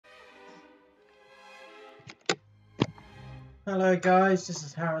Hello guys, this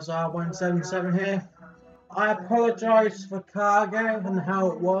is Harrizar 177 here. I apologise for cargo and how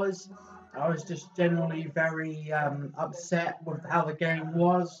it was. I was just generally very upset with how the game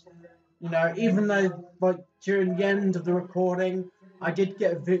was. You know, even though like during the end of the recording I did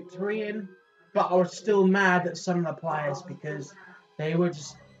get a victory in, but I was still mad at some of the players because they were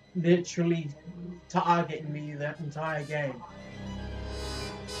just literally targeting me the entire game.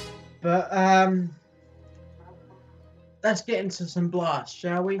 But let's get into some blasts,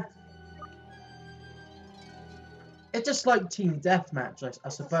 shall we? It's just like team deathmatch, I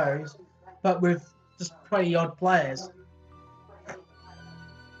suppose, but with just 20 odd players.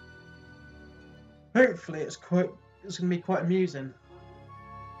 Hopefully, it's gonna be quite amusing.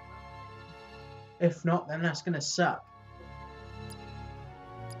 If not, then that's gonna suck.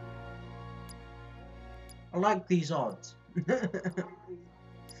 I like these odds.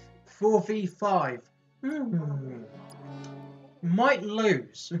 4v5. Might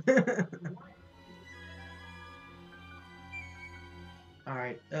lose.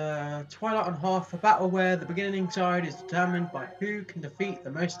 Alright, Twilight on Half, a battle where the beginning side is determined by who can defeat the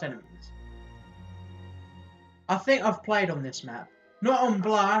most enemies. I think I've played on this map. Not on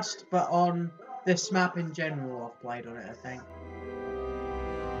Blast, but on this map in general I've played on it, I think.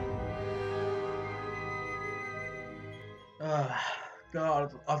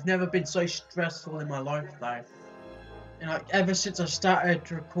 God, I've never been so stressful in my life though. You know, ever since I started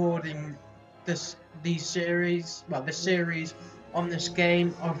recording this series on this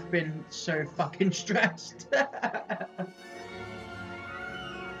game, I've been so fucking stressed. I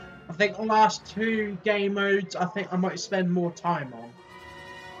think the last two game modes, I think I might spend more time on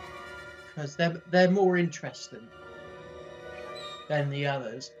because they're more interesting than the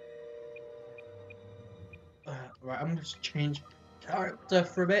others. Right, I'm going to change character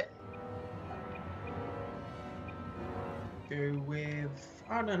for a bit. Go with,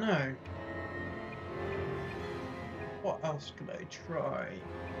 I don't know. What else could I try?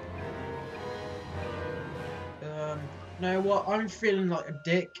 You know what? I'm feeling like a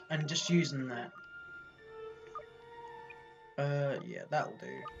dick and just using that. Yeah, that'll do.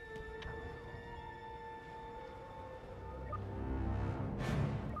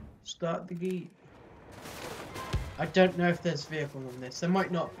 Start the game. I don't know if there's vehicles on this. There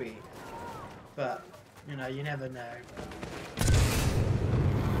might not be, but you know, you never know.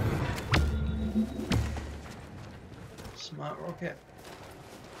 Smart rocket.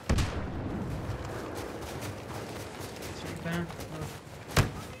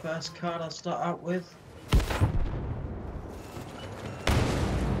 First card I'll start out with.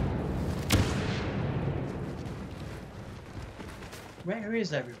 Where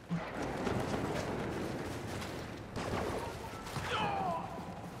is everyone?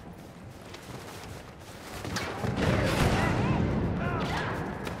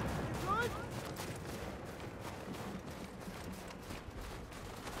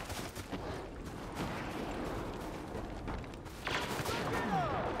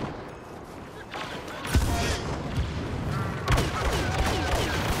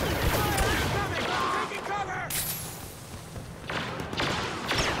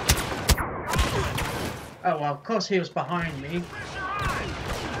 Oh well, of course he was behind me.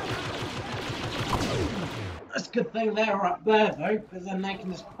 That's a good thing they're up there though, because then they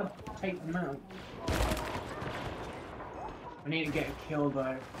can just take them out. I need to get a kill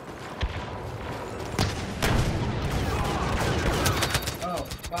though. Oh,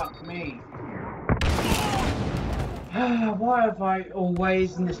 fuck me. Why have I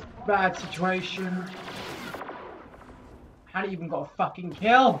always in this bad situation? How do you even got a fucking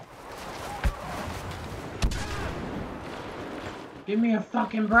kill? Give me a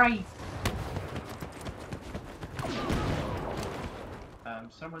fucking break.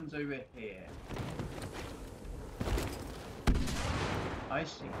 Someone's over here. I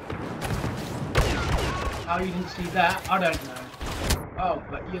see. How you didn't see that, I don't know. Oh,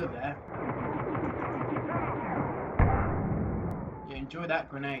 but you're there. You enjoy that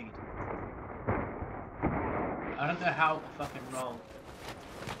grenade. I don't know how to fucking roll.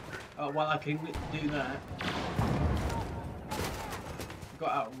 Oh, well, I can do that.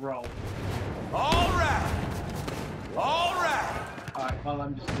 Got out roll. Alright! Alright! Alright, well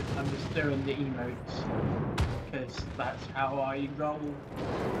I'm just doing the emotes. Because that's how I roll.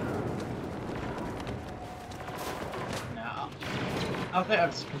 Nah. I think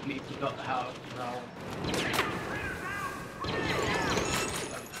I've just completely forgot how to roll.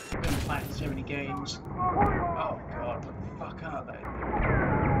 I've been playing so many games. Oh god, what the fuck are they?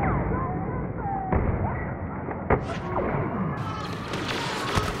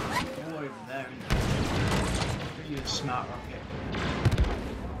 All over there. Use a smart rocket.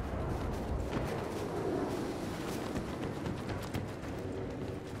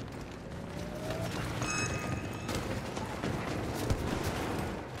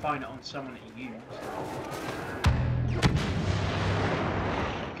 find it on someone to use.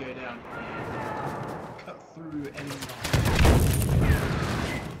 Go down here. Cut through any.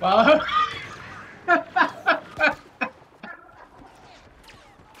 Well,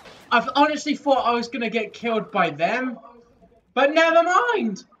 I've honestly thought I was gonna get killed by them, but never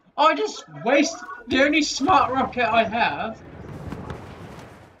mind. I just waste the only smart rocket I have.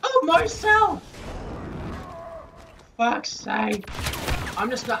 Oh, myself! Fuck's sake. I'm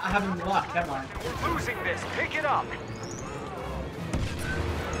just not having luck, am I? We're losing this. Pick it up.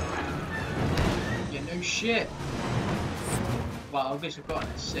 Yeah, no shit. Well, at least I've got an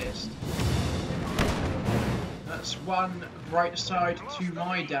assist. That's one bright side to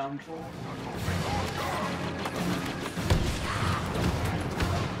my downfall.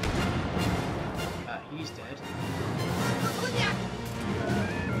 He's dead.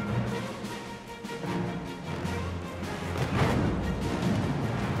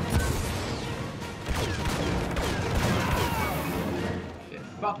 Get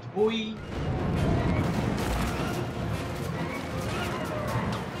fucked, boy.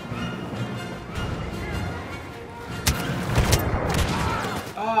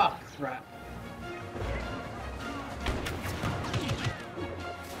 Ah, crap.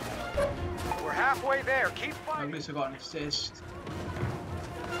 We're halfway there. Keep fighting. At least I got an assist.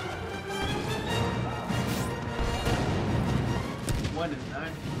 One in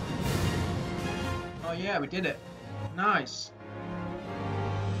there. Oh yeah, we did it. Nice.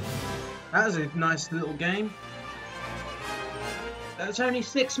 That was a nice little game. That's only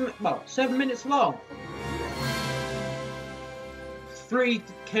 7 minutes long. 3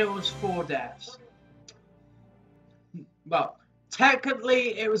 kills, 4 deaths. Well,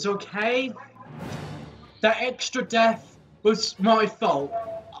 technically it was okay. That extra death was my fault.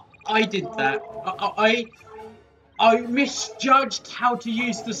 I did that. I misjudged how to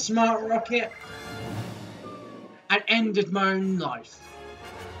use the smart rocket and ended my own life.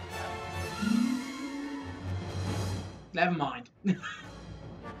 Never mind.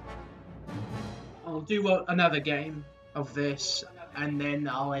 I'll do another game of this and then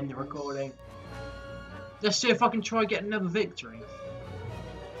I'll end the recording. Let's see if I can try get another victory.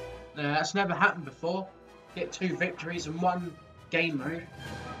 That's never happened before. Get 2 victories in one game mode.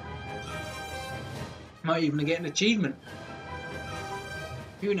 Might even get an achievement.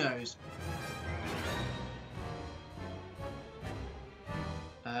 Who knows?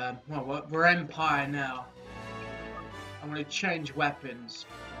 Well, we're Empire now. I'm going to change weapons.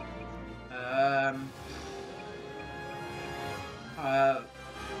 I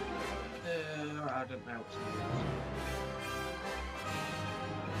don't know what to use.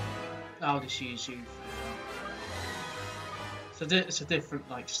 I'll just use you. So it's a different,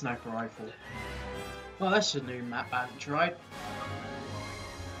 like, sniper rifle. Well, that's a new map I haven't tried.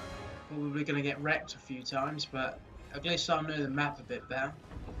 Probably going to get wrecked a few times, but at least I'll know the map a bit better.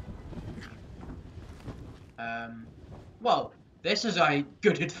 Well, this is a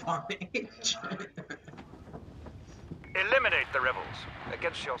good advantage. Eliminate the rebels.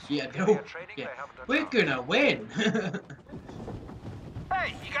 Against your training, they haven't done we're gonna win.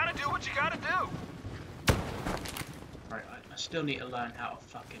 Hey, you gotta do what you gotta do. Right, I still need to learn how to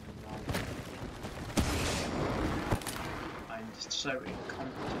fucking roll. I'm just so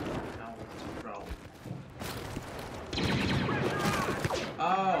incompetent in how to roll.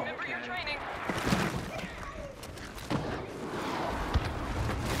 Oh, okay.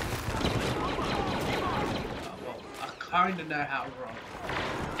 Kinda know how to roll.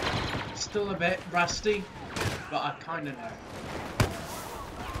 Still a bit rusty, but I kinda know.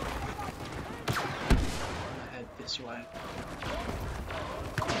 I'm gonna head this way.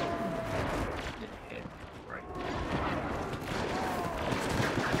 Didn't hit. Right.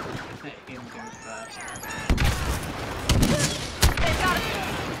 Let him go first.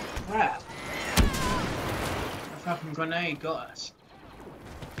 Crap! A fucking grenade got us.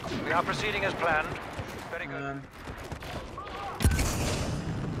 We are proceeding as planned. Very good.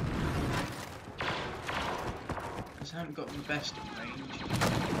 I haven't got the best of range.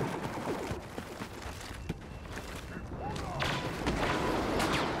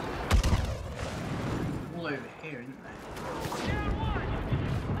 All over here, isn't there?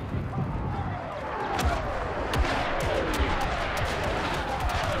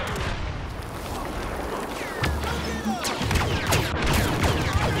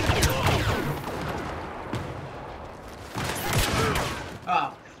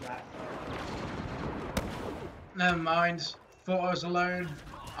 Oh, crap. Never mind. Thought I was alone.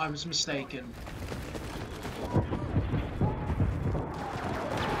 I was mistaken.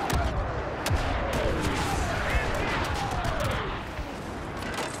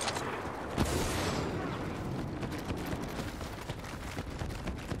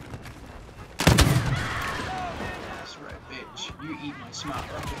 That's right, bitch. You eat my smart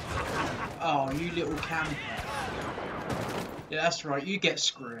rocket. Oh, you little camper. Yeah, that's right. You get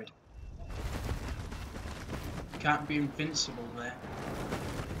screwed. Can't be invincible there.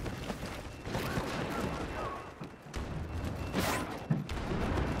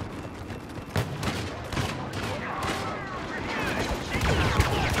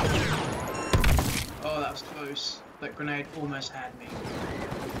 Oh, that was close. That grenade almost had me.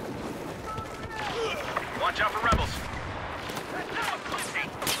 Watch out for rebels.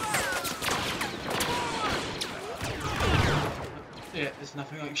 Yeah, there's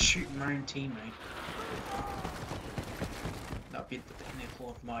nothing like shooting my own teammate. That'd be the pinnacle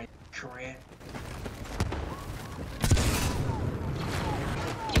of my career.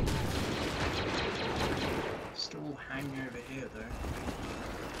 Still hanging over here though.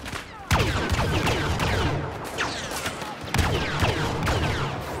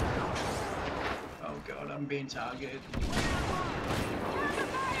 Oh god, I'm being targeted.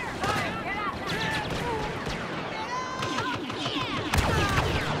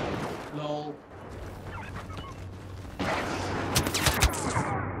 Lol.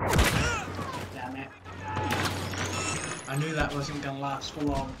 Damn it. I knew that wasn't gonna last for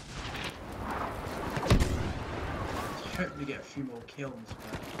long. I hope we get a few more kills,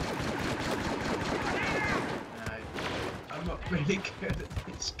 but no, I'm not really good at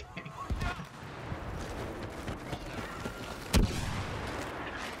this game.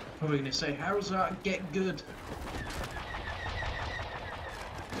 Probably gonna say, Harrizar, get good.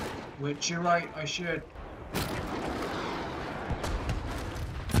 Which you're right, I should.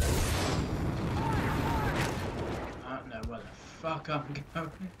 I don't know where the fuck I'm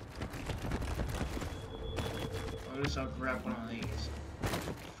going. Or else I'll grab one of these.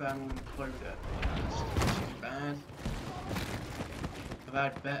 Thermal imploder. That's not too bad. I've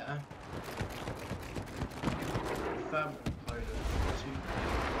had better. Thermal imploder. Too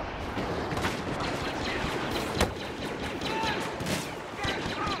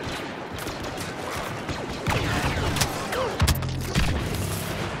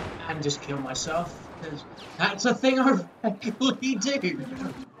and just kill myself, because that's a thing I regularly do.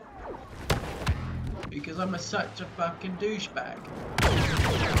 Because I'm such a fucking douchebag.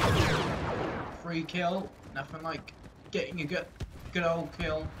 Free kill, nothing like getting a good old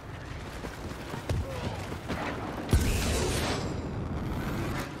kill.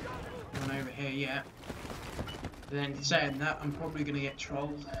 One over here yet. Then saying that, I'm probably gonna get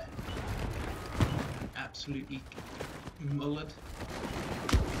trolled. Absolutely mullered.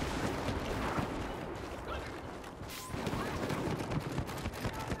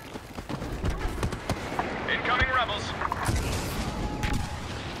 Incoming rebels.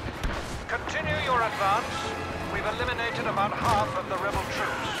 Continue your advance. We've eliminated about half of the rebel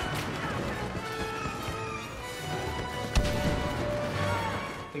troops.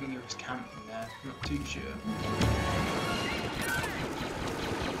 Thinking it was camping there, not too sure.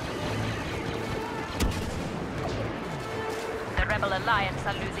 The Rebel Alliance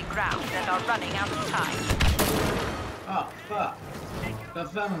are losing ground and are running out of time. Oh, fuck. That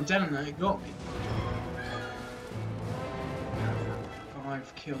thermal detonator got me.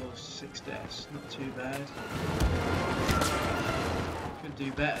 5 kills, 6 deaths, not too bad. Could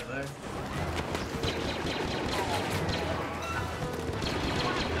do better though.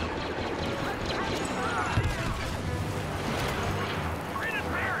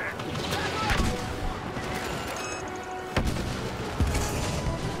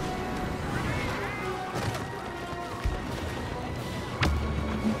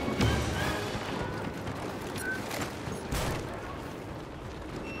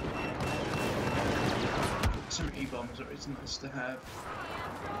 Some E-bombs are always nice to have.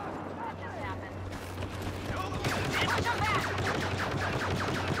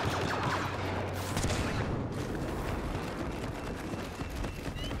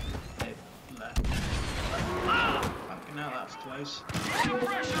 They've left. Fucking hell, that was close.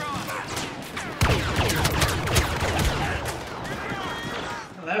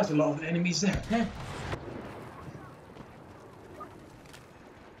 Well, there was a lot of enemies there.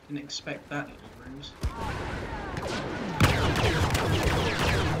 Didn't expect that little ruse.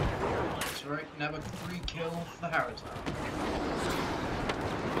 That's right, now a 3 kill for Harrizar.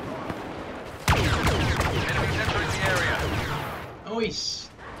 Enemies entering the area. Nice!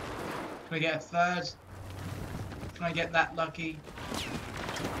 Can I get a third? Can I get that lucky?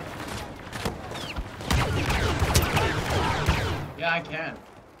 Yeah, I can.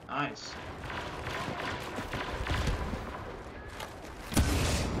 Nice.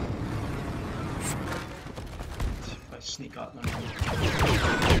 sneak up on him.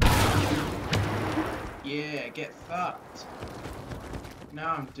 Yeah, get fucked.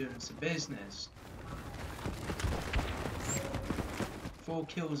 Now I'm doing some business. 4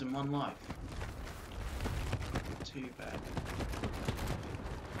 kills in 1 life. Not too bad.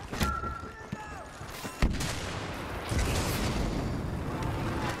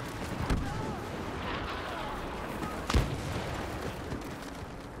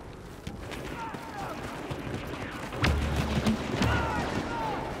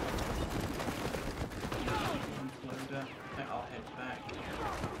 I'll head back.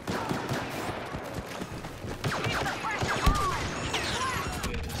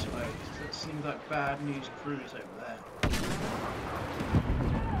 Go this way. That seems like bad news cruise over there.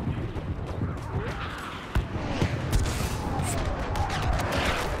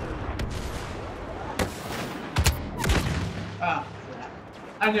 Ah, crap.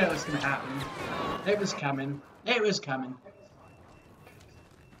 I knew it was going to happen. It was coming. It was coming.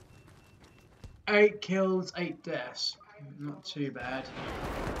 8 kills, 8 deaths. Not too bad.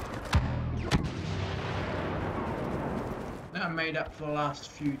 That made up for the last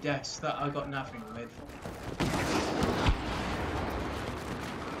few deaths that I got nothing with.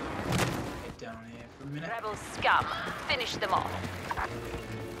 Get down here for a minute. Rebel scum. Finish them off.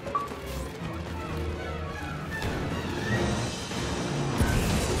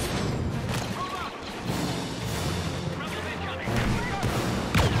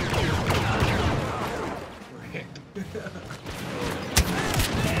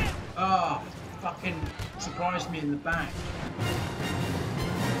 Oh, fucking surprised me in the back.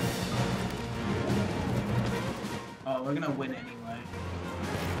 Oh, we're gonna win anyway.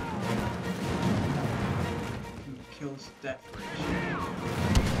 Kills death ratio.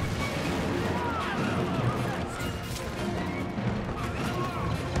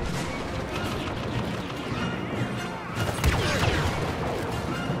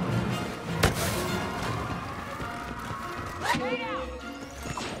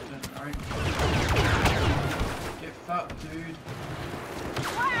 Get fucked, dude.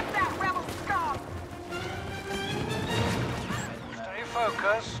 Blast that rebel scum! Stay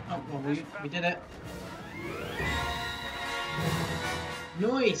focused. Oh, well, we did it.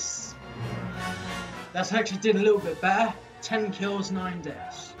 Nice! That's actually did a little bit better. 10 kills, 9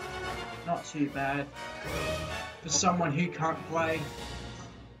 deaths. Not too bad. For someone who can't play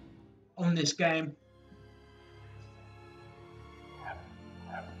on this game.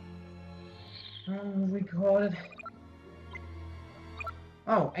 Recorded.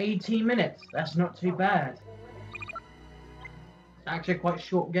 Oh, 18 minutes. That's not too bad. It's actually quite a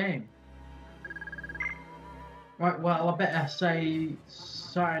short game. Right, well, I better say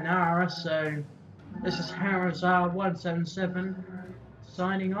sayonara, so this is Harrizar 177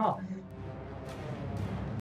 signing off.